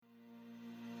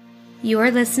You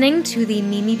are listening to the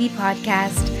Mimi B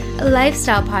Podcast, a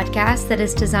lifestyle podcast that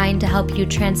is designed to help you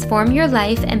transform your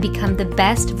life and become the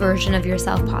best version of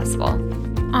yourself possible.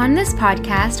 On this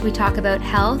podcast, we talk about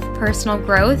health, personal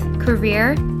growth,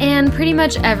 career, and pretty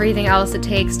much everything else it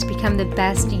takes to become the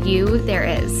best you there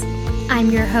is.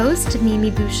 I'm your host, Mimi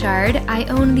Bouchard. I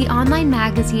own the online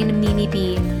magazine Mimi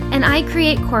B, and I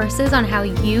create courses on how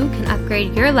you can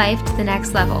upgrade your life to the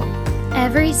next level.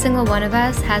 Every single one of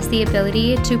us has the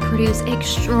ability to produce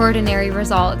extraordinary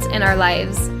results in our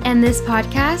lives, and this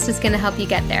podcast is going to help you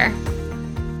get there.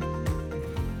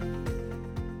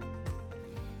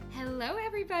 Hello,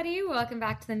 everybody. Welcome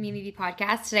back to the Mimi B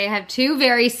Podcast. Today I have two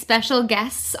very special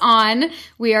guests on.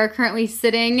 We are currently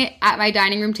sitting at my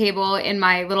dining room table in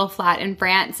my little flat in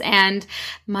France, and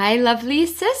my lovely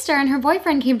sister and her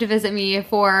boyfriend came to visit me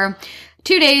for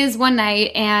 2 days, one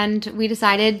night, and we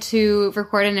decided to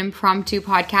record an impromptu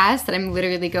podcast that I'm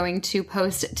literally going to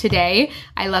post today.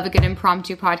 I love a good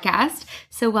impromptu podcast.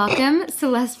 So welcome,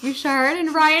 Celeste Bouchard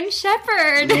and Ryan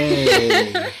Shepherd.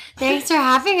 Hey. Thanks for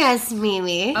having us,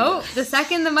 Mimi. Oh, the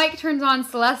second the mic turns on,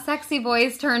 Celeste's sexy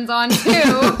voice turns on too.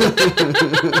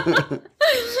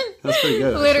 That's pretty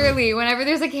good. Literally, whenever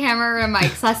there's a camera or a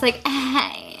mic, Celeste's like,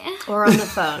 hey. Or on the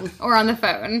phone. Or on the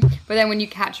phone. But then when you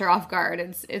catch her off guard,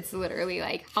 it's literally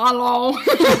like, hello.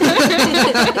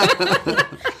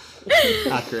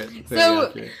 Accurate. So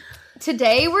accurate.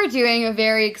 Today we're doing a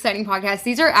very exciting podcast.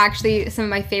 These are actually some of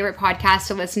my favorite podcasts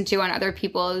to listen to on other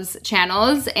people's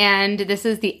channels. And this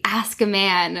is the Ask a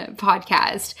Man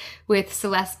podcast with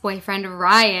Celeste's boyfriend,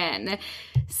 Ryan.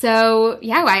 So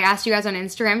yeah, I asked you guys on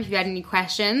Instagram if you had any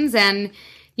questions. And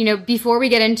you know, before we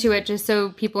get into it, just so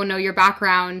people know your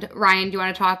background, Ryan, do you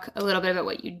want to talk a little bit about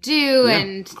what you do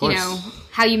and, you know,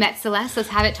 how you met Celeste? Let's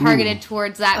have it targeted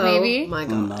towards that, maybe. Oh, my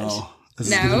Oh, gosh. no. This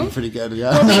is gonna be pretty good,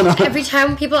 yeah. Well, like, every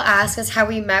time people ask us how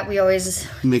we met, we always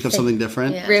Make up something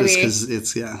different. Yeah. Really? Just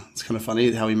because it's kind of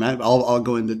funny how we met. I'll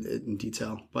go into it in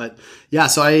detail. But yeah,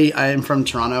 so I am from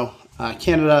Toronto,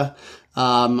 Canada.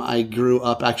 I grew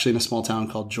up actually in a small town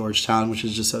called Georgetown, which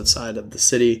is just outside of the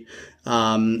city.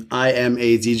 I am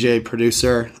a DJ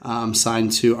producer,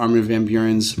 signed to Armin van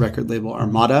Buuren's record label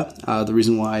Armada. The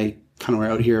reason why kind of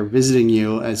we're out here visiting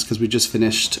you is because we just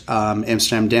finished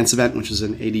Amsterdam Dance Event, which is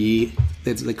an ADE,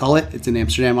 they call it. It's in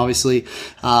Amsterdam, obviously.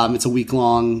 It's a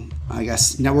week-long, I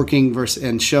guess, networking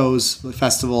and shows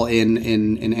festival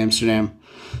in Amsterdam.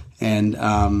 And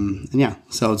yeah,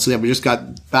 so yeah, we just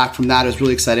got back from that. It was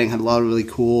really exciting. Had a lot of really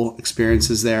cool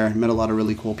experiences there. Met a lot of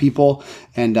really cool people,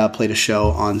 and played a show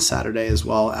on Saturday as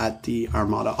well at the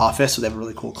Armada office. So they have a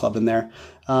really cool club in there.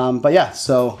 But yeah,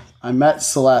 so I met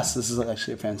Celeste. This is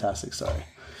actually a fantastic story.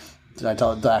 Did I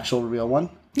tell the actual real one?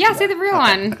 Yeah, say the real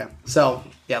one. Okay. So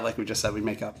yeah, like we just said, we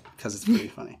make up because it's pretty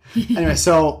funny. Anyway,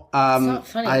 so it's not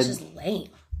funny, it's just lame.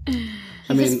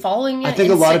 I mean, just following me I on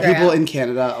think a lot of Instagram. people in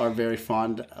Canada are very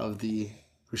fond of the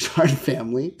Bouchard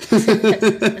family.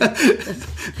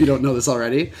 If you don't know this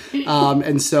already.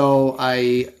 And so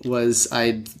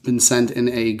I'd been sent in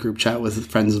a group chat with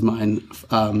friends of mine,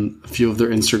 a few of their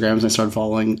Instagrams. I started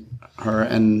following her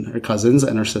and her cousins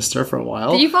and her sister for a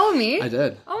while. Did you follow me? I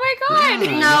did. Oh my God.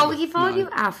 Yeah. No, he followed you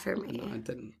after me. I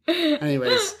didn't.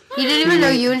 Anyways. He didn't even know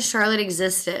you and Charlotte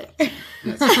existed.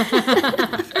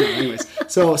 Anyways,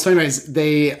 so anyways,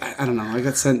 I don't know, I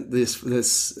got sent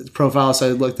this profile, so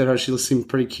I looked at her. She seemed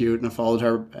pretty cute, and I followed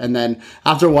her. And then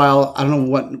after a while, I don't know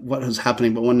what was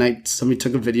happening, but one night somebody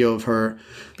took a video of her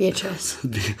Beatrice.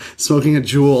 smoking a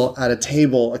jewel at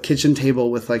a kitchen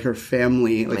table with like her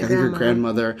family, like I think her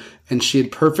grandmother, and she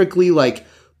had perfectly like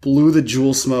blew the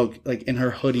jewel smoke like in her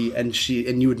hoodie, and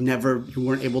you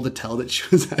weren't able to tell that she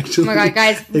was actually. Oh my God,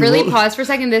 guys, really pause for a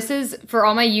second. This is, for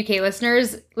all my UK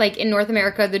listeners, like in North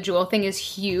America, the jewel thing is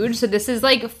huge. So this is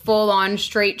like full on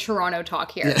straight Toronto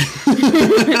talk here.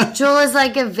 Yeah. Jewel is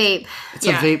like a vape. It's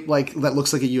a vape like that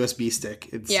looks like a USB stick.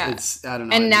 It's I don't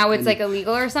know. And now it's like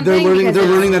illegal or something. They're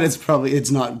learning that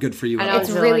it's not good for you. I know, It's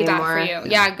really bad anymore. for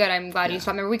you. Yeah, good. I'm glad you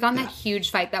stopped. Remember, we got in that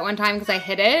huge fight that one time because I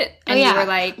hid it, and you were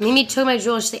like, Mimi took my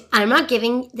jewel. She's like, I'm not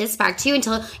giving this back to you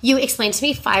until you explain to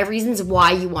me 5 reasons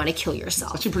why you want to kill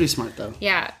yourself. Actually pretty smart though.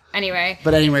 yeah. Anyway.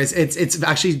 But anyways, it's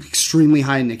actually extremely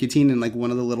high in nicotine, and like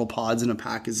one of the little pods in a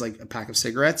pack is like a pack of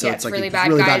cigarettes. So Yeah, it's it's like really bad,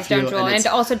 guys. Don't jewel. And it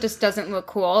also just doesn't look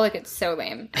cool. Like, it's so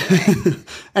lame. Anyway.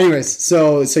 Anyways,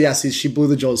 so yeah, she blew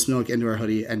the jewel smoke into her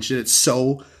hoodie, and she did it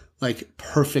so like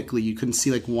perfectly. You couldn't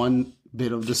see like one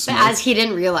bit of just But as he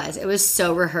didn't realize, it was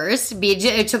so rehearsed.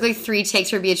 It took like 3 takes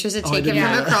for Beatrice to take him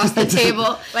from across the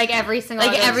table. Like every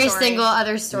single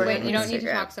other story. Wait, you don't need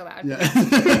to talk so loud.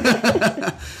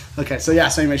 Yeah. Okay, so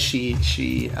anyway, she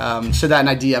said that, and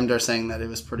I DM'd her saying that it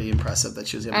was pretty impressive that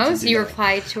she was able to do so you that.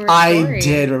 replied to her story. I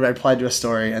did. I replied to a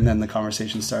story, and then the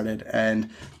conversation started. And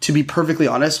to be perfectly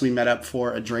honest, we met up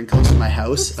for a drink close to my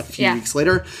house a few weeks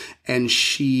later, and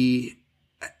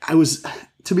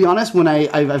to be honest, when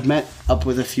I've met up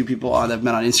with a few people that I've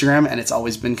met on Instagram, and it's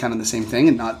always been kind of the same thing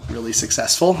and not really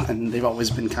successful, and they've always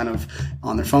been kind of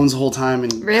on their phones the whole time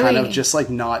and kind of just like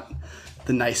not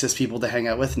the nicest people to hang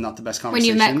out with, and not the best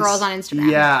conversations. When you met girls on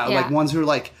Instagram. Yeah, like ones who are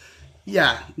like,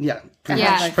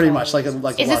 pretty much. Like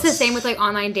is this the same with like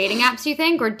online dating apps, you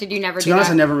think, or did you never do that? To be honest,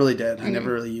 I never really did. I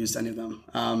never really used any of them.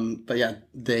 But I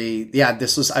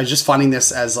was just finding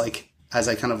this as I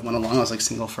kind of went along. I was like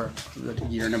single for a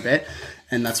year and a bit,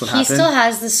 and that's what happened. He still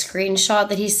has the screenshot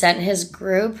that he sent his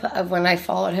group of when I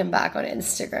followed him back on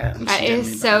Instagram. That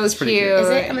is so cute. Is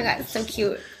it? Oh my god, it's so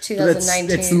cute.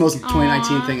 2019. It's the most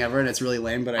 2019 thing ever, and it's really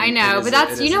lame. But I know, but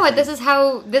that's you know what? This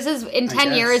is in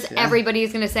 10 years.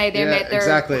 Everybody's going to say they met their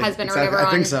husband or whatever.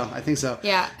 I think so.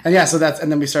 Yeah. And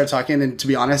and then we started talking, and to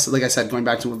be honest, like I said, going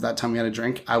back to that time we had a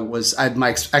drink, my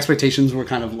expectations were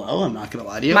kind of low. I'm not going to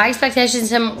lie to you. My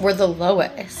expectations him were the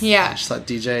lowest. Yeah. I just thought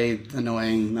DJ,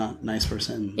 annoying, not nice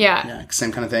person. Yeah,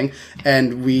 same kind of thing.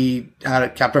 And we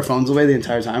kept our phones away the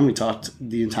entire time. We talked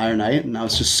the entire night, and I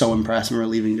was just so impressed. And we were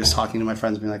leaving, just talking to my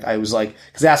friends, being like, I was like,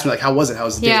 because they asked me like, how was it? How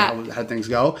was the date? How did things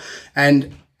go?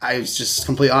 And I was just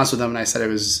completely honest with them, and I said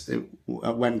it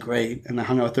went great. And I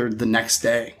hung out with her the next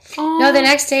day. Aww. No, the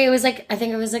next day it was like, I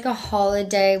think it was like a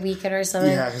holiday weekend or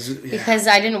something. Because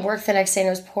I didn't work the next day and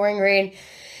it was pouring rain.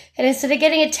 And instead of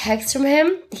getting a text from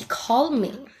him, he called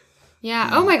me.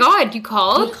 Yeah. Oh my God, you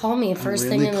called? He called me first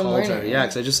thing in the morning. Her. Yeah,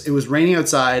 because it was raining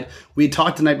outside. We had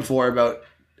talked the night before about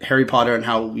Harry Potter and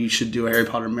how we should do a Harry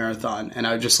Potter marathon. And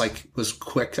I just was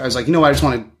quick. I was like, I just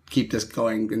want to keep this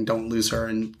going and don't lose her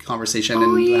in conversation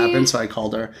what happened. So I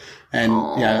called her and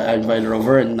I invited her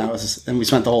over, and and we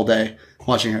spent the whole day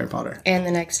watching Harry Potter. And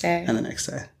the next day. And okay.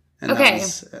 That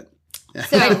was it. Yeah.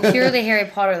 So purely Harry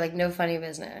Potter, like no funny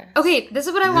business. Okay, this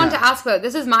is what I wanted to ask about.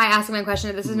 This is my asking my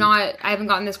question. This is not, I haven't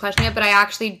gotten this question yet, but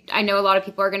I know a lot of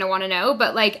people are going to want to know.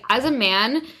 But like, as a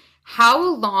man,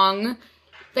 how long,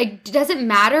 like, does it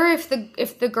matter if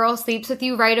the girl sleeps with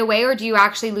you right away, or do you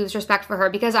actually lose respect for her?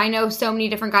 Because I know so many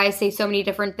different guys say so many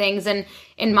different things, and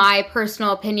in my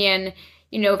personal opinion,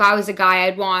 if I was a guy, I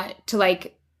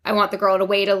want the girl to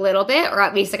wait a little bit, or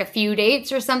at least like a few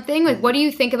dates or something. Like, what do you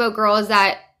think about girls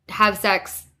that have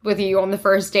sex with you on the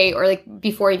first date, or like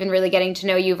before even really getting to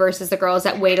know you, versus the girls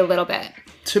that wait a little bit?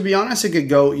 To be honest, it could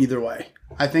go either way.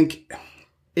 I think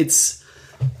it's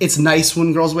nice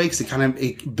when girls wait because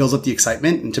it builds up the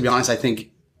excitement. And to be honest, I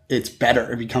think it's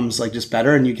better. It becomes like just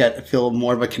better, and you feel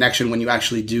more of a connection when you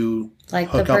actually do like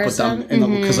hook up with them,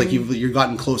 because like you've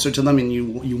gotten closer to them and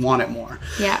you want it more.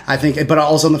 Yeah, I think. But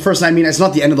also on the first night, I mean, it's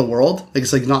not the end of the world. Like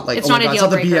it's like not like it's not a deal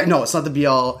breaker. No, it's not the be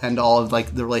all end all of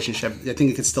like the relationship. I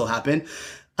think it could still happen.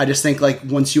 I just think like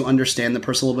once you understand the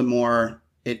person a little bit more,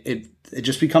 it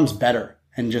just becomes better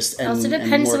and just and also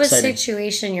depends what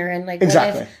situation you're in. Like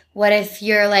exactly. What if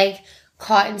you're like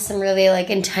caught in some really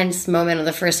like intense moment of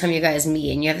the first time you guys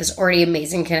meet, and you have this already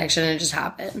amazing connection, and it just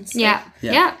happens. Yeah.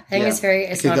 I think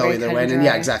it's not very either way. And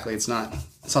exactly. It's not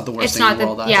the worst thing in the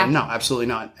world either. Yeah. No, absolutely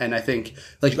not. And I think,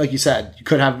 like you said, you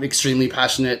could have extremely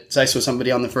passionate sex with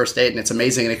somebody on the first date, and it's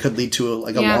amazing, and it could lead to a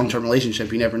long-term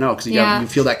relationship. You never know, because you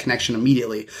feel that connection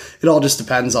immediately. It all just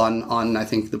depends on I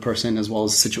think the person as well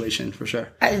as the situation, for sure.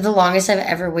 The longest I've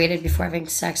ever waited before having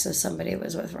sex with somebody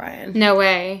was with Ryan. No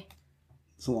way.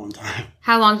 It's a long time.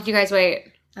 How long did you guys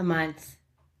wait? A month.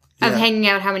 Of hanging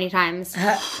out how many times?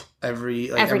 Every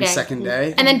day. second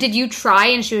day. And then did you try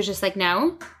and she was just like,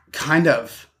 no? Kind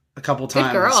of. A couple times.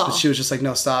 Good girl. But she was just like,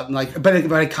 no, stop. And like, but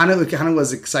it kind of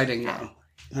was exciting though.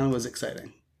 Kind of was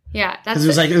exciting. Yeah.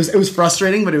 Because it was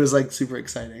frustrating, but it was like super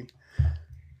exciting.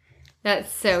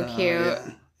 That's so cute.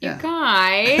 Yeah. You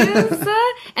guys.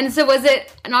 And so was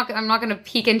it, I'm not going to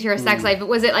peek into your sex life, but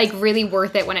was it like really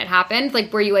worth it when it happened?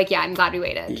 Like, were you like, yeah, I'm glad we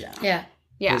waited? Yeah.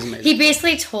 He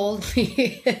basically told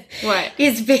me. What?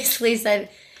 He's basically said,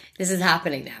 this is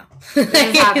happening now.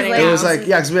 It was like,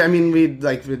 because we'd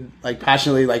like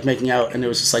passionately like making out, and it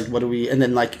was just like, what do we, and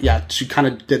then like, she kind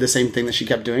of did the same thing that she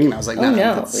kept doing, and I was like, no,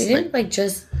 we didn't like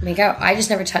just make out. I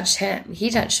just never touched him. He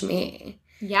touched me.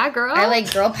 Yeah, girl. I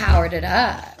like girl powered it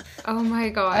up. Oh my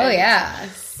God. Oh yeah.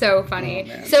 So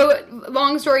funny. So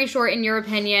long story short, in your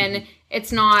opinion,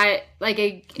 it's not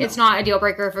a deal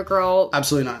breaker if a girl.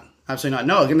 Absolutely not. Absolutely not.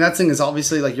 No, again, that thing is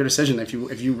obviously like your decision. If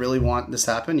you really want this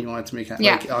to happen, you want it to make it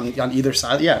like on either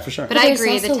side. Yeah, for sure. But I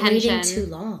agree. The tension. Waiting too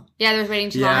long. Yeah, there's waiting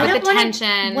too long. But the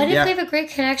tension. What if we have a great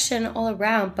connection all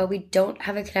around, but we don't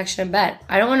have a connection in bed?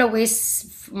 I don't want to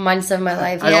waste months of my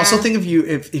life. I also think if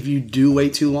you do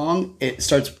wait too long, it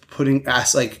starts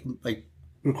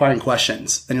requiring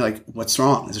questions. And you're like, what's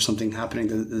wrong? Is there something happening?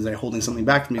 Is they holding something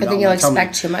back from me? I think you'll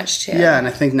expect too much too. Yeah, and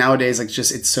I think nowadays, like,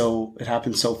 it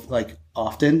happens so, like,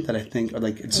 often that I think,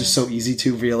 like, it's just so easy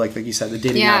to via, like you said, the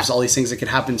dating apps, all these things that could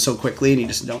happen so quickly and you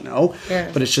just don't know. Yeah.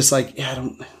 But it's just like, I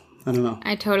don't know.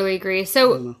 I totally agree.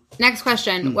 So, next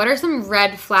question. What are some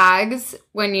red flags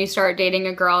when you start dating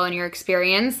a girl in your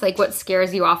experience? Like, what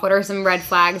scares you off? What are some red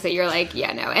flags that you're like,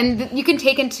 yeah, no? And you can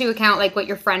take into account, like, what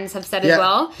your friends have said as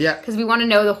well. Yeah. Because we want to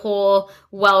know the whole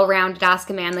well-rounded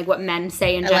Ask a Man, like, what men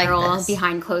say in general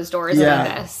behind closed doors about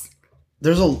this.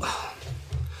 There's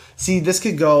See,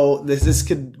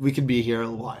 we could be here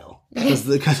a while.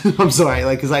 Because I'm sorry.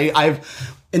 Like, because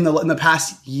I've... In the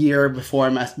past year before I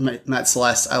met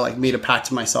Celeste, I like made a pact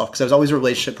to myself because I was always a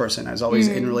relationship person. I was always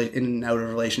in and out of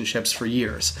relationships for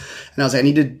years, and I was like, I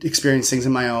need to experience things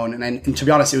on my own. And to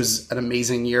be honest, it was an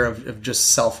amazing year of just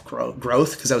self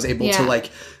growth because I was able to like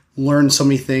learn so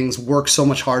many things, work so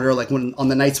much harder. Like when on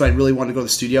the nights when I really wanted to go to the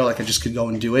studio, like I just could go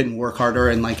and do it and work harder.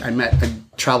 And like I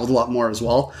traveled a lot more as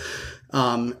well.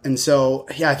 And so,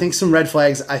 I think some red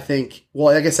flags,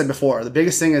 like I said before, the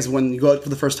biggest thing is when you go out for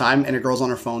the first time and a girl's on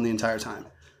her phone the entire time.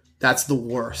 That's the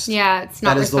worst. Yeah, it's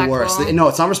not respectful. That is the worst. No,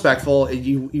 it's not respectful.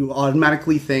 You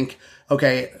automatically think,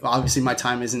 okay, obviously my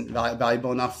time isn't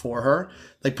valuable enough for her.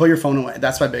 Like, put your phone away.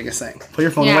 That's my biggest thing. Put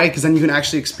your phone away because then you can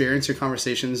actually experience your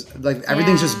conversations. Like,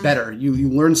 everything's just better. You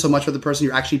learn so much with the person.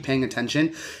 You're actually paying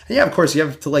attention. And of course, you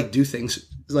have to, like, do things.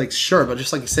 Like, sure, but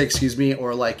just, like, say excuse me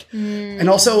or, like... And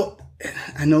also...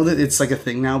 I know that it's like a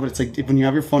thing now, but it's like when you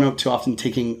have your phone out too often,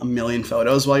 taking a million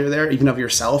photos while you're there, even of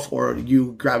yourself or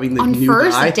you grabbing the new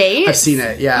guy. Dates? I've seen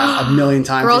it, a million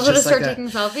times. Girls would just start taking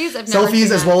selfies. I've never selfies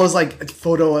as well as like a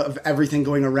photo of everything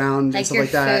going around and stuff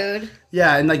like that. Food.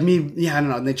 Yeah, and like me, I don't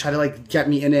know. And they try to like get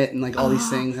me in it and like all these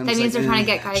things. And that means they're trying to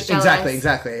get guys jealous.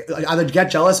 Exactly. Either get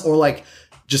jealous or like.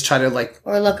 Just try to like...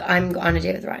 Or look, I'm on a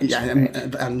date with Ryan. Yeah,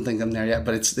 I don't think I'm there yet,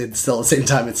 but it's still at the same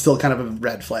time, it's still kind of a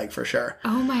red flag for sure.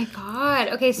 Oh my God.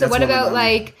 Okay, so what about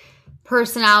like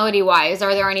personality-wise?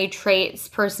 Are there any traits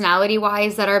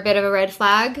personality-wise that are a bit of a red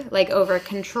flag? Like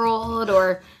over-controlled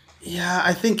or... Yeah,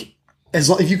 I think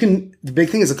if you can... The big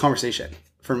thing is a conversation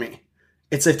for me.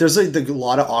 It's if there's like a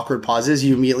lot of awkward pauses,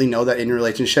 you immediately know that in your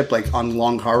relationship, like on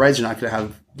long car rides, you're not going to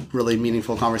have really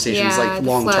meaningful conversations like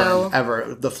long term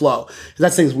ever. The flow.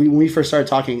 That's things when we first started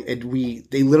talking,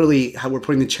 they literally were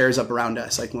putting the chairs up around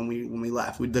us. Like when we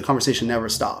left, the conversation never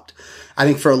stopped. I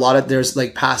think for a lot of there's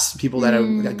like past people that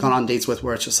I've gone on dates with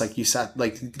where it's just like you sat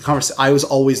like the I was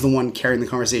always the one carrying the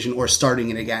conversation or starting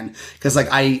it again because like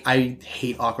I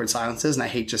hate awkward silences and I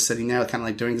hate just sitting there like, kind of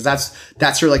like doing because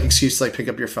that's your like excuse to like pick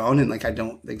up your phone and like I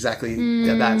don't exactly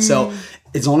get that. So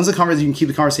as long as you can keep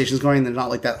the conversations going, they're not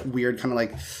like that weird kind of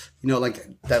like, you know, like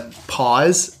that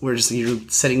pause where just you're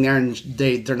sitting there and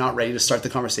they're not ready to start the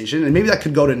conversation. And maybe that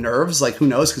could go to nerves, like who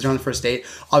knows? Because you're on the first date.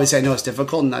 Obviously, I know it's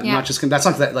difficult and that's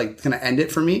not that like going to end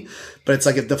it for me. But it's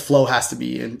like the flow has to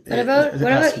be. What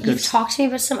about you've talked to me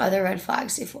about some other red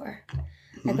flags before?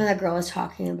 Like when that girl was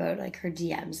talking about like her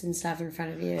DMs and stuff in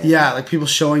front of you. Yeah, like people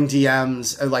showing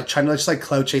DMs, or, like trying to just like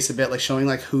clout chase a bit, like showing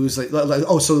like who's like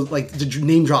oh, so like the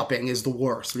name dropping is the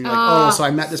worst. You're like, so I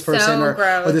met this person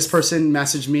or this person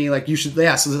messaged me like you should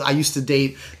so I used to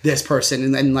date this person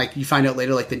and then like you find out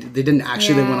later like they didn't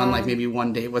actually they went on like maybe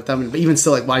one date with them, but even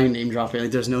still like why are you name dropping? Like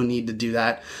there's no need to do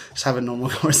that. Just have a normal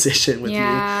conversation with you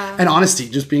and honesty,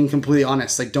 just being completely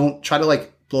honest. Like don't try to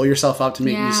like blow yourself up to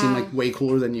make you seem like way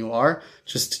cooler than you are.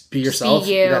 Just be yourself.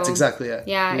 Be you. That's exactly it.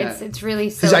 Yeah, it's really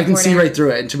so because I can see right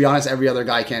through it, and to be honest, every other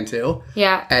guy can too.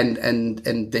 Yeah, and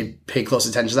they pay close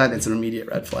attention to that. And it's an immediate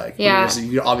red flag. Yeah,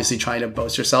 you're obviously trying to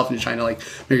boast yourself, and you're trying to like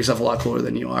make yourself a lot cooler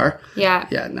than you are. Yeah,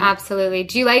 absolutely.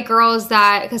 Do you like girls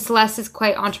that? Because Celeste is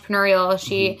quite entrepreneurial.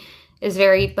 She is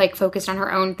very like focused on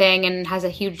her own thing and has a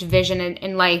huge vision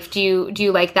in life. Do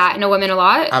you like that in a woman a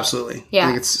lot? Absolutely. Yeah, I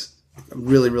think it's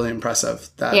really, really impressive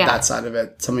that side of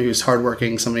it. Somebody who's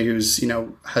hardworking, somebody who's,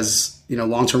 has,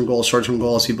 long-term goals, short-term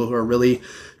goals, people who are really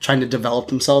trying to develop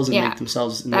themselves and make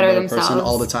themselves into a better person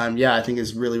all the time. Yeah, I think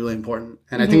is really, really important.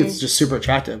 And I think it's just super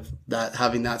attractive that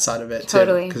having that side of it too.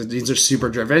 Because these are super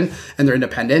driven and they're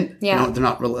independent. Yeah. They're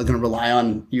not going to rely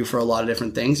on you for a lot of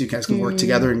different things. You guys can work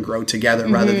together and grow together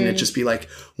rather than it just be like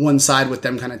one side with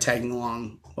them kind of tagging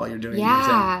along while you're doing your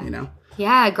thing,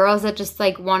 Yeah, girls that just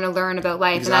like want to learn about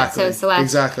life, Exactly. and that's so Celeste.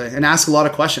 Exactly, and ask a lot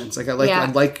of questions. Like I think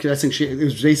it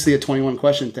was basically a 21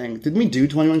 question thing. Didn't we do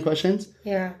 21 questions?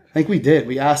 Yeah, I think we did.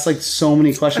 We asked like so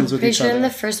many questions with each other. In the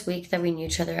first week that we knew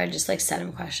each other, I just like sent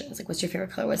him questions. Like, what's your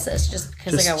favorite color? What's this? Just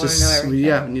because like I want to know everything.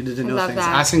 Yeah, we needed to know things.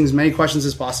 That. Asking as many questions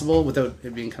as possible without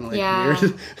it being kind of like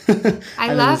weird.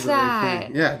 I love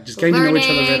that. Yeah, just getting to know each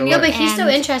other right away. No, but he's so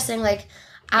interesting. Like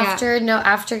after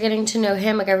getting to know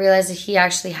him, like I realized that he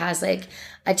actually has like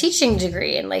a teaching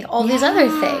degree and like all these other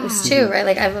things too, right?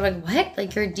 Like I'm like, what?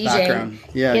 Like you're DJing. Background.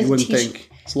 Yeah, you wouldn't think.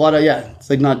 It's a lot of, it's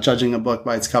like not judging a book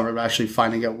by its cover, but actually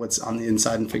finding out what's on the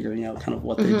inside and figuring out kind of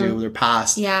what they do, their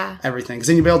past, everything. Because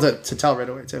then you'll be able to tell right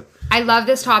away too. I love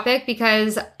this topic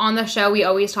because on the show, we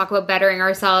always talk about bettering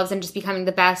ourselves and just becoming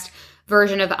the best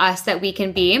version of us that we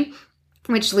can be,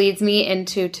 which leads me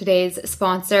into today's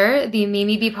sponsor. The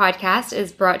Mimi B podcast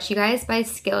is brought to you guys by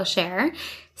Skillshare.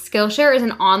 Skillshare is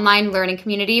an online learning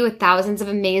community with thousands of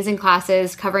amazing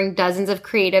classes covering dozens of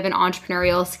creative and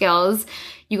entrepreneurial skills.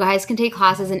 You guys can take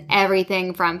classes in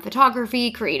everything from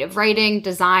photography, creative writing,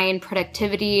 design,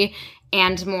 productivity,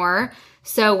 and more.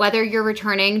 So whether you're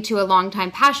returning to a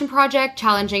long-time passion project,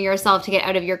 challenging yourself to get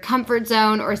out of your comfort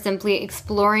zone, or simply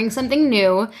exploring something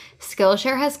new,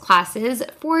 Skillshare has classes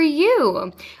for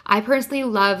you. I personally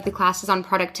love the classes on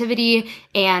productivity,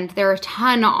 and there are a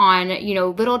ton on,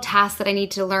 little tasks that I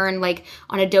need to learn, like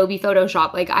on Adobe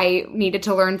Photoshop. Like I needed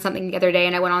to learn something the other day,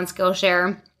 and I went on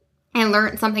Skillshare and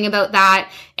learned something about that.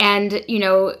 And,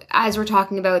 as we're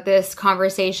talking about this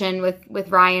conversation with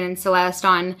Ryan and Celeste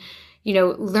on,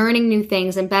 learning new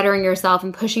things and bettering yourself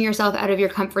and pushing yourself out of your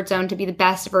comfort zone to be the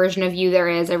best version of you there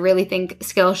is, I really think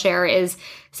Skillshare is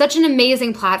such an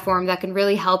amazing platform that can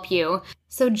really help you.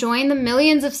 So join the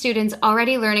millions of students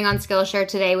already learning on Skillshare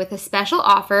today with a special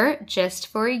offer just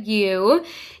for you.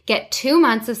 Get 2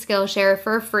 months of Skillshare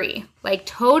for free, like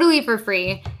totally for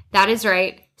free. That is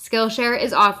right. Skillshare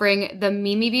is offering the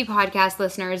Mimi B podcast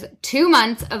listeners 2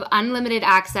 months of unlimited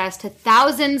access to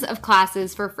thousands of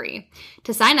classes for free.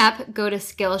 To sign up, go to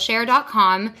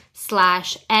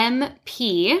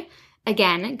Skillshare.com/MP.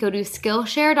 Again, go to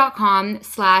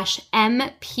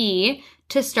Skillshare.com/MP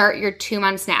to start your 2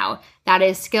 months now. That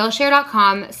is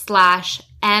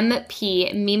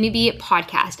Skillshare.com/MP, Mimi B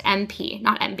podcast, MP,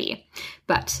 not MB.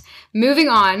 But moving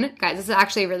on, guys, this is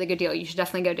actually a really good deal. You should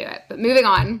definitely go do it. But moving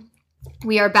on.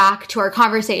 We are back to our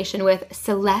conversation with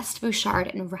Celeste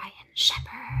Bouchard and Ryan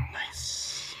Shepard.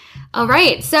 Nice. All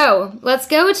right, so let's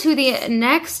go to the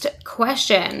next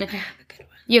question. I have a good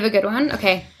one. You have a good one?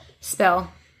 Okay,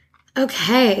 spill.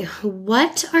 Okay,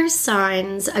 what are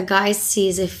signs a guy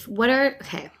sees what are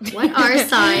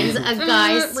signs a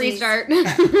guy sees? Restart.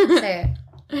 Say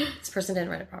it. This person didn't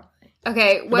write it properly.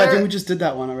 Okay, I think we just did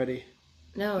that one already.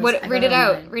 No. Read it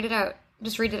out. Read it out.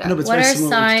 Just read it out. No, what are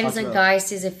signs a guy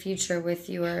sees a future with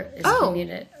you or is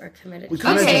committed? We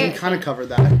kind of covered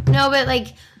that. No, but like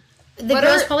the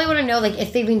girls probably want to know like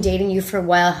if they've been dating you for a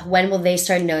while, when will they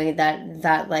start knowing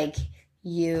that like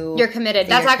you're committed?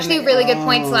 That's actually a really good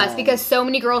point, Celeste, because so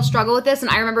many girls struggle with this,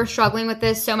 and I remember struggling with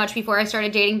this so much before I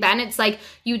started dating Ben. It's like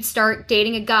you'd start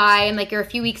dating a guy and like you're a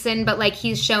few weeks in, but like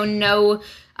he's shown no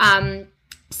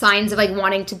signs of like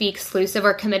wanting to be exclusive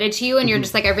or committed to you, and you're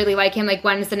just like, I really like him, like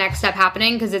when's the next step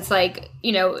happening? Because it's like,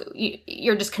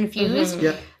 you're just confused.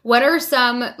 Yeah. What are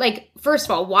some, like, first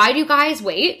of all, why do guys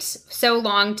wait so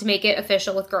long to make it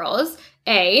official with girls?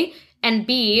 A, and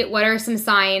B, what are some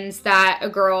signs that a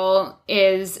girl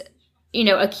is,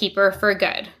 a keeper for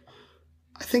good?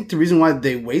 I think the reason why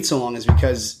they wait so long is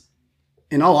because,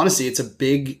 in all honesty, it's a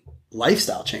big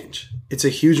lifestyle change. It's a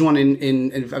huge one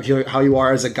in how you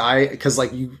are as a guy, because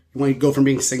like when you go from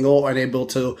being single and able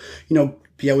to,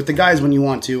 be out with the guys when you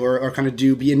want to, or kind of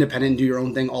be independent and do your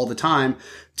own thing all the time,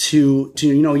 to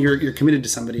you're committed to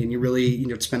somebody and you really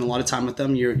spend a lot of time with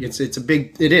them. It's a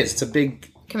big commitment. It's a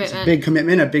big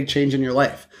commitment, a big change in your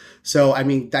life. So, I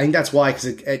mean, I think that's why, because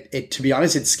it to be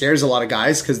honest, it scares a lot of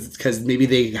guys because maybe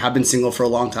they have been single for a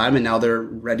long time and now they're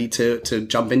ready to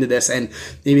jump into this, and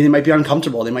maybe they might be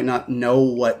uncomfortable. They might not know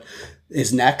what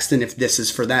is next and if this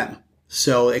is for them.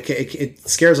 So it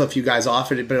scares a few guys off,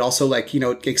 but it also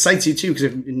it excites you too, because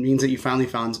it means that you finally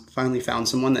found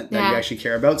someone that you actually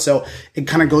care about. So it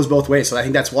kind of goes both ways. So I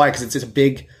think that's why, because it's a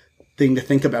big thing to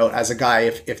think about as a guy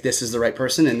if this is the right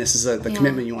person and this is the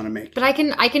commitment you want to make. But I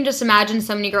can just imagine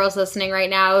so many girls listening right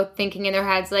now thinking in their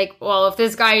heads like, well, if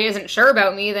this guy isn't sure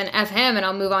about me, then F him and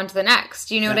I'll move on to the next.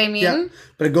 Do you know what I mean? Yeah.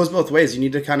 But it goes both ways. You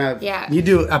need to kind of, you need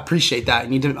to appreciate that. You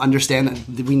need to understand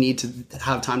that we need to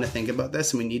have time to think about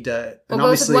this, and we need to, well,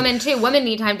 both women too. Women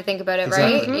need time to think about it,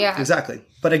 exactly. right? Yeah. Exactly.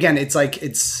 But again,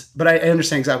 but I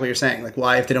understand exactly what you're saying. Like,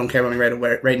 why, if they don't care about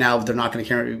me right now, they're not going to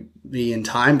care about me in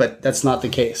time, but that's not the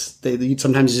case.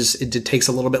 Sometimes it takes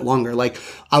a little bit longer. Like,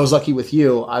 I was lucky with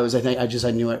you. I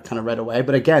knew it kind of right away.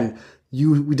 But again,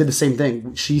 we did the same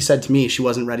thing. She said to me she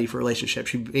wasn't ready for a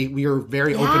relationship. We were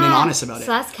very open and honest about it.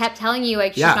 Celeste kept telling you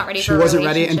like she's not ready for a relationship. She wasn't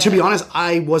ready. And to be honest,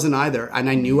 I wasn't either. And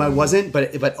I knew I wasn't,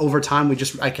 but over time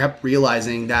I kept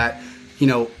realizing that,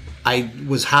 I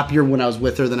was happier when I was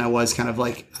with her than I was kind of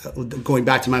like going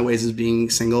back to my ways as being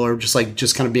single, or just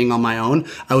kind of being on my own.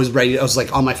 I was ready. I was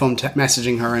like on my phone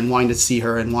messaging her and wanting to see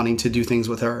her and wanting to do things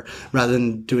with her rather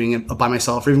than doing it by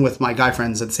myself, or even with my guy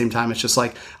friends at the same time. It's just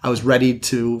like I was ready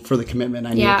for the commitment.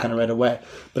 I knew it kind of right away.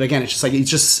 But again, it's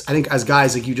just I think as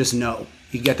guys, like, you just know.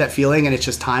 You get that feeling, and it's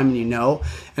just time, and you know.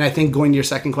 And I think going to your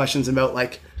second questions about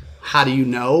like how do you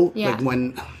know, like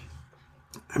when.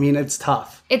 I mean, it's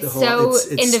tough. It's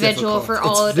individual difficult. for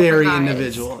all it's the very different guys.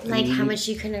 Individual. Like how much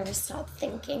you can never stop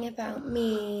thinking about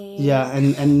me. Yeah,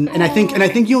 and I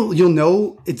think you'll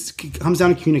know it comes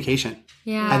down to communication.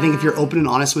 Yeah. I think if you're open and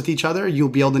honest with each other, you'll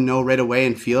be able to know right away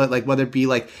and feel it. Like whether it be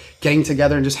like getting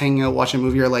together and just hanging out, watching a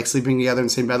movie, or like sleeping together in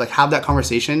the same bed. Like have that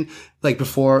conversation like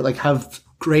before. Like have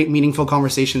great meaningful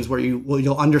conversations where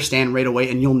you'll understand right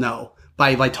away, and you'll know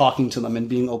by talking to them and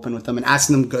being open with them and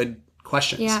asking them good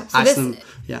questions. Yeah. So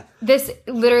this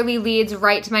literally leads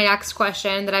right to my next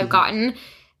question that I've gotten.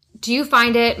 Do you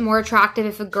find it more attractive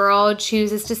if a girl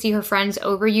chooses to see her friends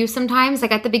over you sometimes?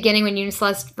 Like at the beginning when you and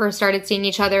Celeste first started seeing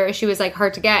each other, she was like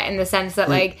hard to get in the sense that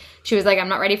like she was like, I'm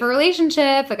not ready for a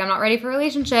relationship. Like I'm not ready for a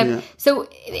relationship. Yeah. So,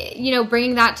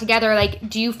 bringing that together, like,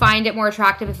 do you find it more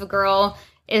attractive if a girl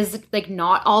is like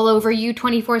not all over you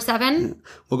 24/7?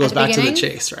 Well, it goes back to the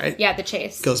chase, right? Yeah, the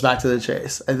chase. Goes back to the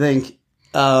chase. I think,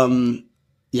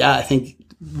 I think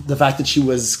the fact that she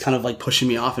was kind of like pushing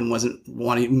me off and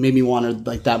made me want her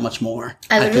like that much more.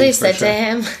 I literally said to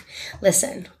him,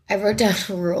 listen, I wrote down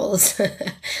rules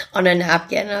on a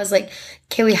napkin. And I was like,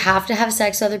 okay, we have to have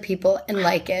sex with other people and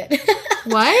like it.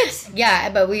 What? Yeah,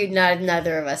 but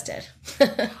neither of us did.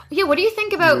 Yeah, what do you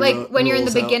think about like when you're in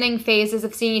the beginning phases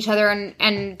of seeing each other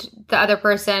and the other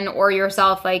person or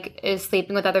yourself like is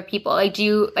sleeping with other people? Like, do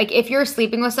you like if you're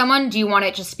sleeping with someone, do you want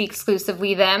it to just be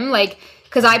exclusively them? Like,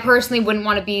 because I personally wouldn't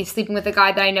want to be sleeping with a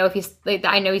guy that I know he's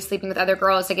sleeping with other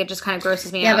girls. Like, it just kind of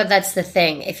grosses me out. Yeah, but that's the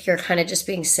thing. If you're kind of just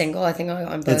being single, I think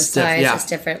on both sides, it's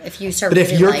different. If you start, but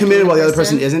if you're committed while the other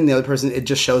person isn't, the other person, it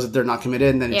just shows that they're not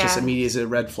committed, and then it just immediately is a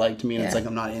red flag to me, and it's like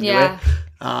I'm not into it.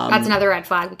 That's another red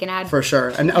flag we can add for sure.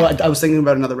 And I was thinking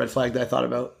about another red flag that I thought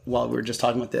about while we were just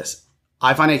talking about this.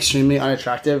 I find it extremely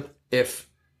unattractive if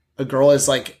a girl is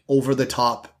like over the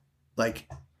top, like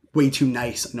way too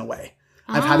nice in a way.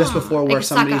 I've had this before where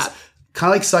somebody's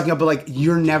kind of like sucking up, but like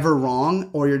you're never wrong,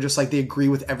 or you're just like they agree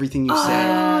with everything you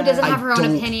say. Oh, doesn't have her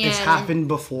own opinion. It's happened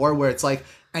before where it's like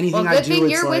anything I do,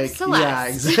 it's like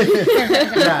Celeste. Exactly.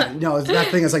 It's that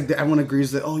thing. It's like everyone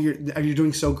agrees that you're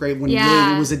doing so great when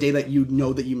really it was a day that you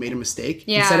know that you made a mistake.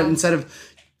 Yeah. Instead of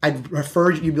I'd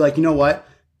prefer you'd be like, you know what?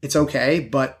 It's okay,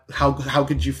 but how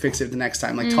could you fix it the next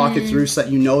time? Like talk it through so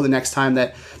that you know the next time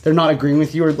that they're not agreeing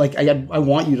with you, or like I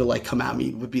want you to like come at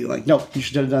me would be like, no, you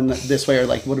should have done that this way, or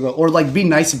like what about, or like be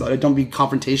nice about it. Don't be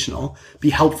confrontational.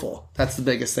 Be helpful. That's the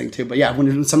biggest thing too. But yeah,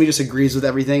 when somebody just agrees with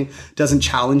everything, doesn't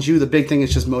challenge you, the big thing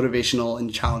is just motivational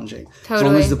and challenging. Totally. As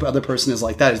long as the other person is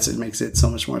like that, it makes it so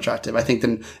much more attractive. I think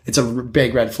then it's a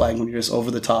big red flag when you're just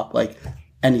over the top, like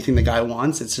anything the guy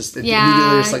wants. It's just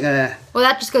immediately just like, Well,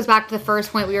 that just goes back to the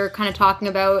first point we were kind of talking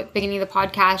about at the beginning of the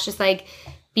podcast, just like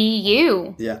be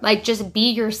you. Yeah. Like just be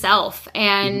yourself.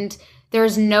 And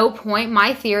there's no point,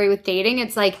 my theory with dating,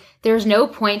 it's like there's no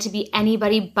point to be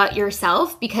anybody but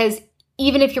yourself, because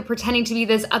even if you're pretending to be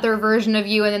this other version of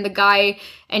you and then the guy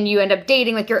and you end up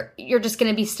dating, like you're just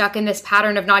going to be stuck in this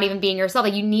pattern of not even being yourself.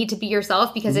 Like you need to be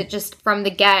yourself, because it just from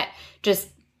the get just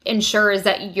ensures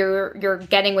that you're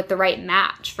getting with the right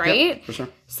match, right? Yep, for sure.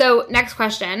 So next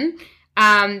question.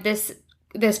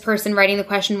 This person writing the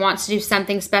question wants to do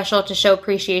something special to show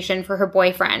appreciation for her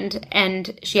boyfriend,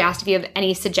 and she asked if you have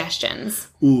any suggestions.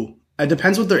 Ooh, it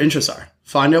depends what their interests are.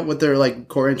 Find out what their like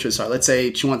core interests are. Let's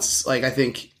say she wants, like, I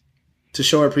think to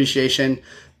show her appreciation,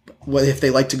 what if they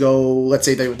like to go, let's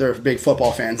say they're big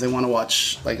football fans, they want to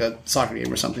watch like a soccer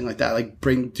game or something like that, like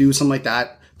do something like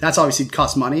that That's obviously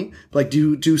costs money, but like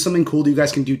do something cool that you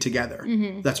guys can do together.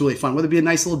 That's really fun. Whether it be a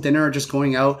nice little dinner or just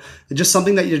going out, just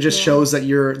something that just shows that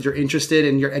you're interested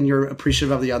and you're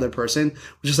appreciative of the other person.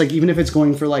 Just like even if it's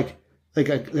going for like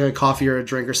a coffee or a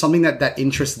drink or something that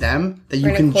interests them, that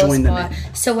you can join them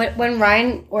in. So when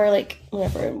Ryan or like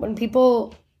whatever, when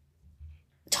people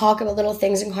talk about little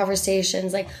things in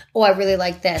conversations, like, oh, I really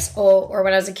like this. Oh, or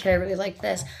when I was a kid, I really liked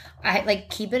this. I like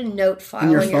keep a note file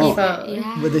on your phone.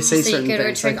 Yeah. Where they say certain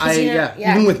things. Like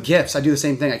even with gifts, I do the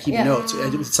same thing. I keep notes.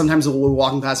 Sometimes we're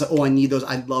walking past, I need those.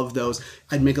 I love those.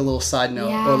 I'd make a little side note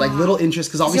or like little interests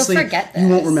because obviously you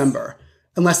won't remember.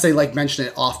 Unless they like mention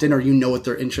it often or you know what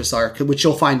their interests are, which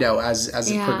you'll find out as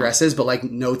it progresses. But like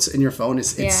notes in your phone, it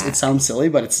sounds silly,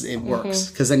 but it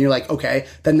works. Because then you're like, okay,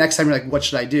 then next time you're like, what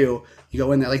should I do? You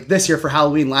go in there. Like this year for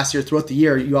Halloween, last year, throughout the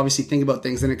year, you obviously think about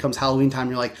things. Then it comes Halloween time,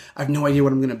 you're like, I have no idea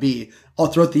what I'm going to be. All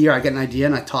throughout the year, I get an idea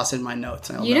and I toss it in my notes.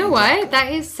 You know what?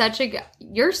 That is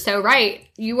you're so right.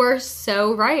 You are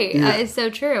so right. Yeah. That is so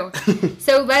true.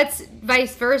 So let's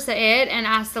vice versa it and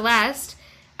ask Celeste.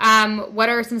 What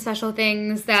are some special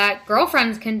things that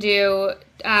girlfriends can do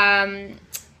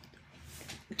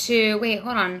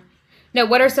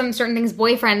what are some certain things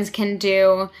boyfriends can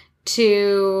do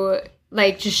to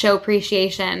like just show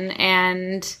appreciation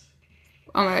and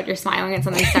oh my god, you're smiling at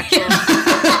something sexual.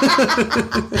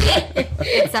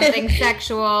 It's something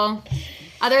sexual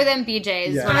other than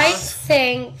BJ's. Yes. I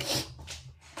think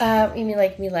you mean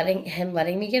like me letting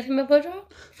me give him a blowjob?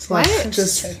 What?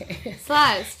 Just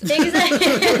Celeste.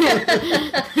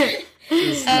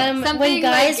 When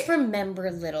guys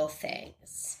remember little things.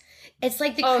 It's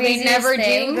like the craziest they never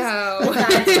things. do though.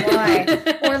 That's why.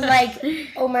 Or like,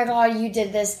 oh my god, you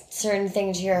did this certain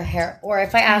thing to your hair. Or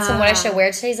if I ask him what I should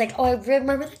wear today, he's like, oh, I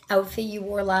remember that outfit you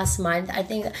wore last month. I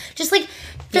think just like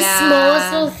the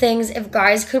smallest little things. If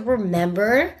guys could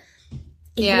remember,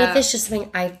 even if it's just something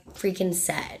I freaking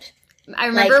said. I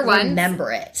remember once.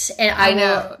 Remember it, and I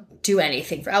will do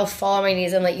anything. I'll fall on my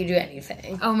knees and let you do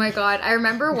anything. Oh my god! I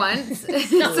remember once.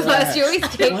 Celeste, you always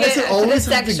take it to the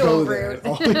sexual route.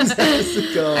 Always has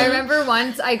to go. I remember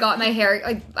once I got my hair.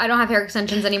 Like I don't have hair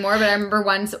extensions anymore, but I remember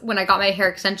once when I got my hair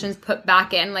extensions put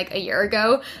back in like a year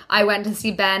ago. I went to see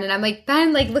Ben, and I'm like,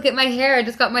 Ben, like look at my hair. I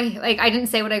just got my I didn't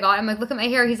say what I got. I'm like, look at my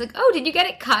hair. He's like, oh, did you get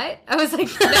it cut? I was like,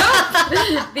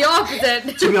 no, the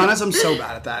opposite. To be honest, I'm so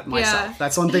bad at that myself. Yeah.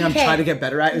 That's one thing I'm trying to get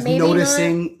better at is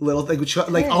noticing little things.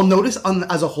 Like I'll notice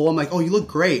as a whole, I'm like, oh, you look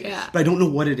great, but I don't know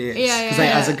what it is. Because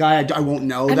as a guy, I won't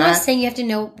know that. I'm not saying you have to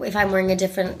know if I'm wearing a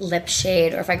different lip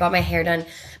shade or if I got my hair done,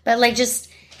 but like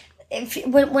just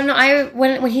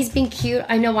when he's being cute,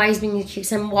 I know why he's being cute.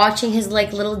 So I'm watching his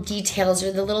like little details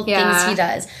or the little things he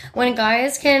does. When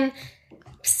guys can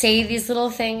say these little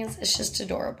things, it's just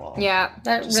adorable. Yeah,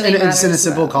 that really matters. And a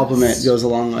simple compliment goes a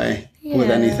long way.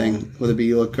 With anything, whether it be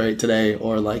you look great today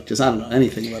or like just, I don't know,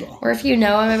 anything little. Or if you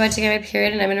know I'm about to get my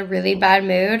period and I'm in a really bad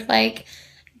mood, like,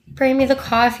 bring me the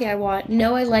coffee I want.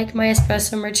 No, I like my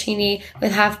espresso martini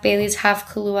with half Bailey's,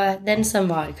 half Kahlua, then some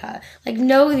vodka. Like,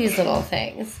 know these little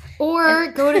things.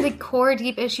 Or go to the core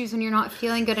deep issues when you're not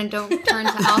feeling good and don't turn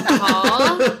to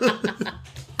alcohol.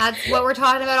 That's what we're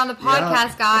talking about on the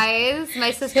podcast, guys.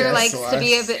 My sister likes to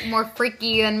be a bit more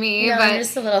freaky than me. No, but I'm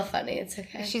just a little funny. It's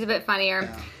okay. She's a bit funnier.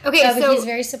 Yeah. Okay, but he's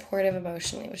very supportive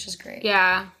emotionally, which is great.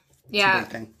 Yeah. Yeah. It's a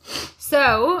big thing.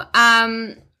 So,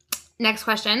 next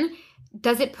question.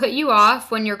 Does it put you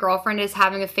off when your girlfriend is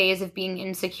having a phase of being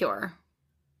insecure?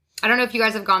 I don't know if you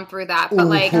guys have gone through that, but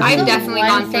like I've definitely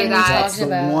gone through that. That's the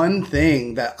one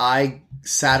thing that I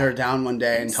sat her down one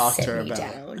day and talked to her about.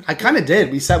 Down. I kind of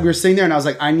did. We were sitting there and I was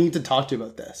like, I need to talk to you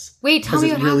about this. Wait, tell me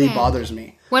what happened. Because it really happened. bothers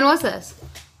me. When was this?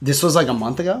 This was like a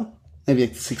month ago. Maybe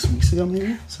like 6 weeks ago,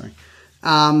 maybe. Sorry.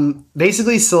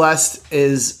 Basically, Celeste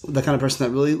is the kind of person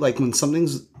that really, like, when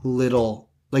something's little,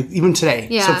 like, even today.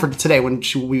 Yeah. So for today, when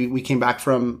we came back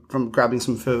from grabbing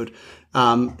some food,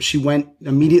 she went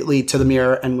immediately to the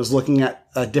mirror and was looking at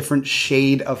a different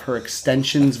shade of her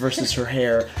extensions versus her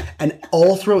hair. And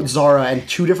all throughout Zara and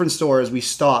 2 different stores, we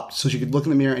stopped so she could look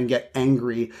in the mirror and get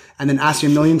angry and then ask me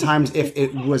a million times if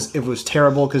it was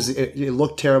terrible because it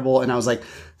looked terrible. And I was like,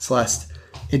 Celeste,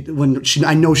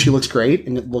 I know she looks great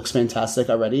and it looks fantastic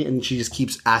already, and she just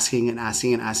keeps asking and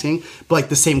asking and asking, but like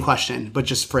the same question, but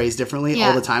just phrased differently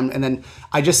all the time. And then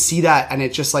I just see that, and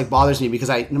it just like bothers me because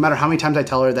no matter how many times I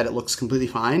tell her that it looks completely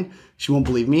fine, she won't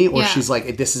believe me, or she's like,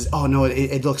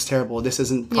 it looks terrible. This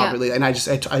isn't properly. And I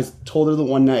told her the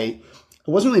one night. It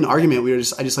wasn't really an argument.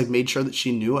 I just like made sure that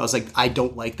she knew. I was like, I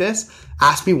don't like this.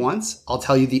 Ask me once. I'll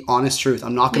tell you the honest truth.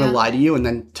 I'm not going to lie to you and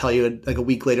then tell you like a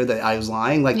week later that I was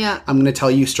lying. Like, I'm going to tell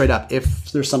you straight up.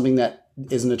 If there's something that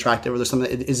isn't attractive or there's something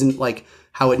that isn't like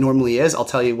how it normally is, I'll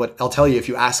tell you if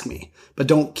you ask me. But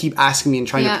don't keep asking me and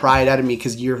trying to pry it out of me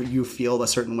because you feel a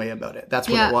certain way about it. That's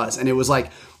what it was. And it was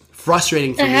like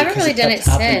frustrating for me. I haven't really done it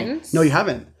since. No, you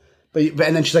haven't. But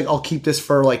and then she's like, I'll keep this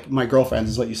for like my girlfriends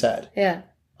is what you said. Yeah.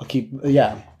 I'll keep,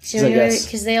 yeah.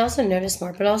 Because they also notice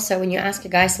more. But also when you ask a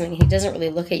guy something, he doesn't really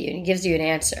look at you and he gives you an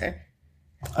answer.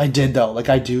 I did though. Like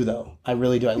I do though. I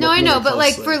really do. I know, but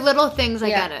like for little things, I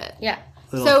get it. Yeah.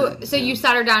 So you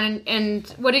sat her down and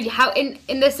what did you, how in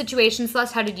this situation,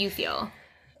 Celeste, how did you feel?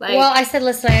 Like, well, I said,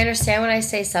 listen, I understand when I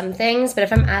say some things, but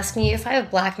if I'm asking you if I have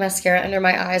black mascara under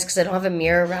my eyes because I don't have a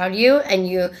mirror around you, and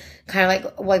you kind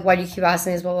of like, why do you keep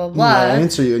asking these, blah, blah, blah. I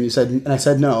answer you, and I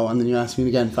said no, and then you asked me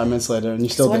again 5 minutes later, and you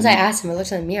still didn't. Once I asked him, I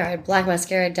looked in the mirror, I had black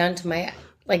mascara down to my,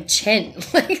 like, chin.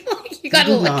 like you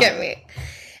gotta look at me.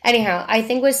 Anyhow, I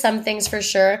think with some things for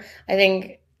sure, I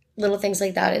think little things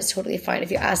like that is totally fine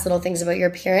if you ask little things about your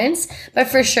appearance. But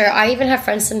for sure, I even have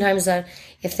friends sometimes that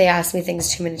if they ask me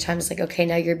things too many times, like, okay,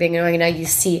 now you're being annoying, and now you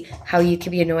see how you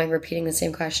could be annoying repeating the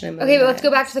same question. Okay, but let's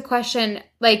go back to the question,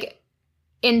 like,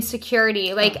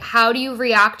 insecurity. Like, how do you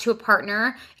react to a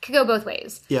partner? It could go both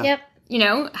ways. Yeah. Yep. You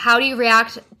know, how do you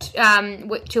react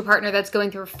to a partner that's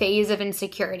going through a phase of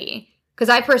insecurity? Because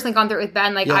I personally gone through it with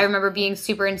Ben. Like, I remember being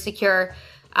super insecure,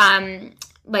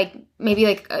 like, maybe,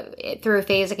 like, through a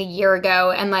phase, like, a year ago,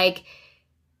 and, like,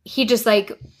 he just,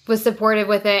 like, was supportive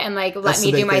with it and, like, let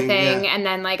me do my thing, and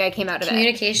then, like, I came out of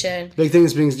Communication. The big thing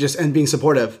is being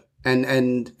supportive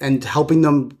and helping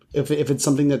them if it's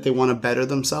something that they want to better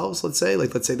themselves, let's say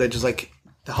they just, like,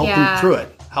 help them through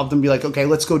it. Help them be like, okay,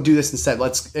 let's go do this instead.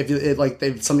 If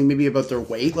they've something maybe about their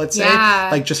weight, let's say,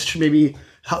 like, just maybe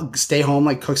stay home,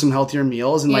 like, cook some healthier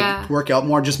meals and, like, work out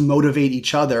more, just motivate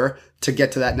each other to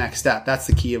get to that next step. That's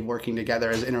the key of working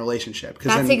together in a relationship.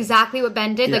 That's exactly what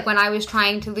Ben did. Yeah. Like, when I was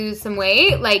trying to lose some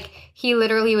weight, like, he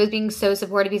literally was being so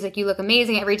supportive. He's like, you look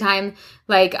amazing. Every time,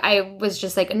 like, I was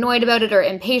just, like, annoyed about it or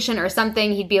impatient or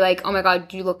something, he'd be like, oh my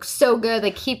God, you look so good.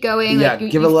 Like, keep going. Yeah, like,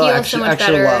 give you a little feel extra so much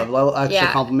extra better. love, little extra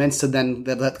compliments to then,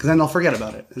 because then they'll forget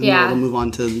about it. And they'll move on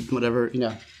to whatever,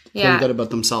 feeling good about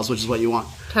themselves, which is what you want.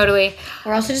 Totally.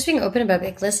 We're also just being open about it.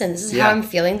 Like, listen, this is how I'm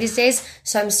feeling these days,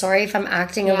 so I'm sorry if I'm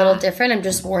acting a little different. I'm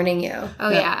just warning you. Oh,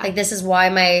 yeah. Like, this is why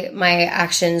my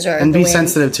actions are... And be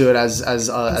sensitive to it as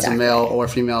a male or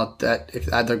female, that if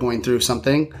they're going through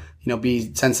something,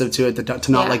 be sensitive to it,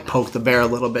 to not, like, poke the bear a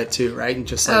little bit too, right? And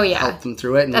just, like, help them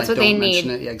through it. And, that's like, what don't they need.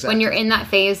 It. Yeah, exactly. When you're in that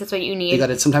phase, that's what you need.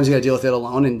 Sometimes you got to deal with it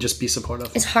alone and just be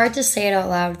supportive. It's hard to say it out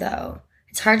loud, though.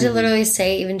 It's hard to literally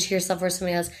say, even to yourself or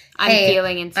somebody else, I'm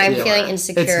feeling insecure.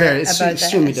 It's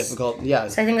extremely difficult. Yeah.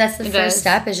 So I think that's the first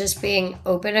step, is just being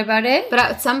open about it. But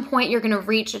at some point, you're going to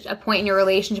reach a point in your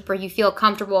relationship where you feel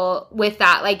comfortable with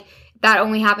that. Like, that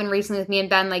only happened recently with me and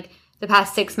Ben. Like, the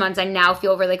past 6 months, I now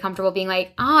feel really comfortable being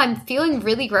like, I'm feeling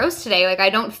really gross today. Like, I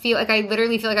don't feel like, I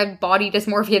literally feel like I have body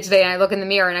dysmorphia today, and I look in the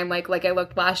mirror and I'm like I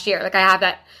looked last year. Like, I have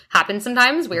that happen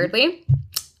sometimes, weirdly.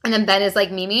 And then Ben is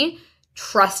like, Mimi,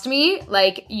 trust me,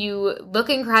 like, you look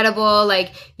incredible,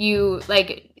 like, you're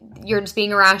just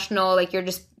being irrational, like,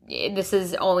 this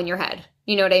is all in your head.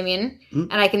 You know what I mean?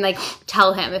 Mm-hmm. And I can, like,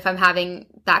 tell him if I'm having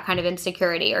that kind of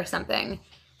insecurity or something.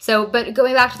 So, but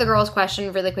going back to the girl's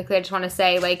question really quickly, I just want to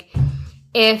say, like,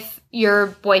 if your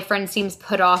boyfriend seems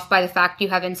put off by the fact you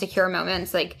have insecure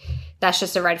moments, like, that's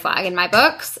just a red flag in my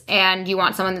books. And you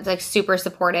want someone that's, like, super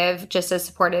supportive, just as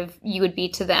supportive you would be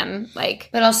to them.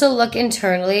 Like, but also look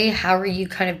internally. How are you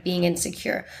kind of being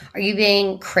insecure? Are you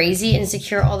being crazy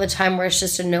insecure all the time where it's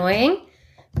just annoying?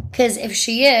 Because if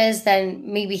she is,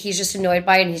 then maybe he's just annoyed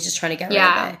by it and he's just trying to get rid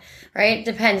of it. Right? It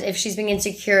depends. If she's being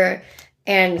insecure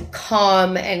and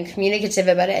calm and communicative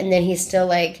about it, and then he's still,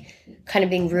 like, kind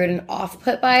of being rude and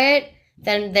off-put by it,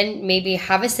 then maybe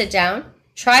have a sit down.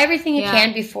 Try everything you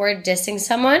can before dissing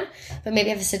someone, but maybe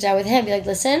have to sit down with him. Be like,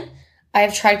 listen,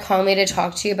 I've tried calmly to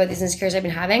talk to you about these insecurities I've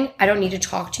been having. I don't need to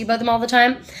talk to you about them all the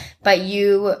time, but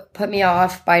you put me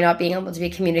off by not being able to be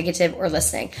communicative or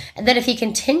listening. And then if he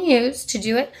continues to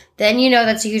do it, then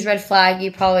that's a huge red flag.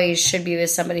 You probably should be with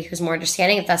somebody who's more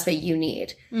understanding if that's what you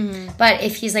need. Mm-hmm. But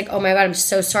if he's like, oh my God, I'm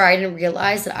so sorry, I didn't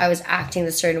realize that I was acting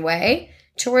a certain way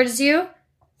towards you,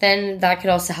 then that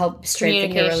could also help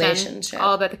strengthen your relationship.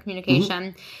 All about the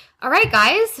communication. Mm-hmm. All right,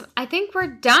 guys, I think we're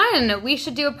done. We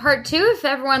should do a part 2 if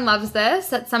everyone loves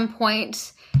this at some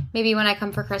point, maybe when I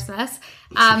come for Christmas.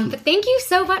 But thank you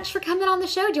so much for coming on the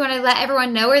show. Do you want to let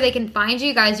everyone know where they can find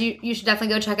you? Guys, you should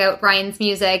definitely go check out Ryan's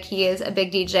music. He is a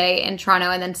big DJ in Toronto,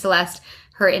 and then Celeste,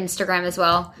 her Instagram as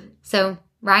well. So,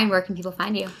 Ryan, where can people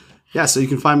find you? Yeah, so you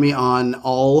can find me on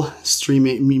all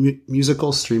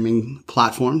musical streaming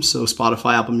platforms. So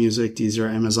Spotify, Apple Music,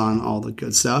 Deezer, Amazon, all the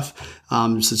good stuff.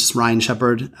 So it's just Ryan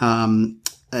Shepherd. And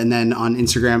then on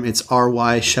Instagram, it's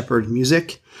RY Shepherd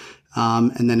Music.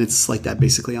 And then it's like that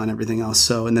basically on everything else.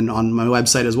 So, and then on my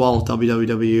website as well,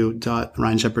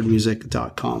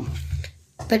 www.ryanshepherdmusic.com.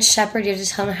 But Shepherd, you have to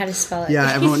tell them how to spell it.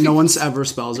 Yeah, no one's ever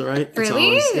spells it right.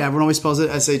 Really? Everyone always spells it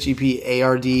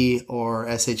SHEPARD or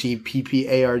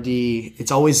SHEPPARD. It's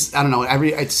always, I don't know,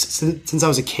 since I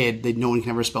was a kid, no one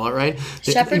can ever spell it right.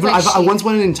 Shepherd, I once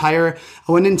went an entire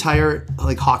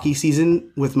like hockey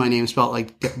season with my name spelled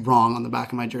like wrong on the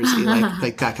back of my jersey,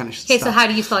 like that kind of stuff. Okay, so how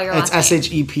do you spell your last name? It's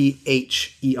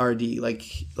SHEPHERD,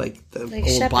 like the old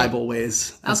shepherd. Bible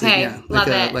ways. Okay, love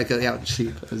it. Like a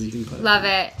sheep, as you can put it. Love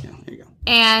it. Yeah, there you go.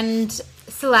 And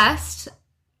Celeste,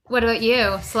 what about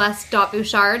you?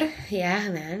 Celeste.Bouchard? Yeah,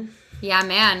 man. Yeah,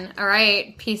 man. All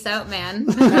right. Peace out, man.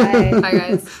 Bye. Bye,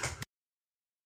 guys.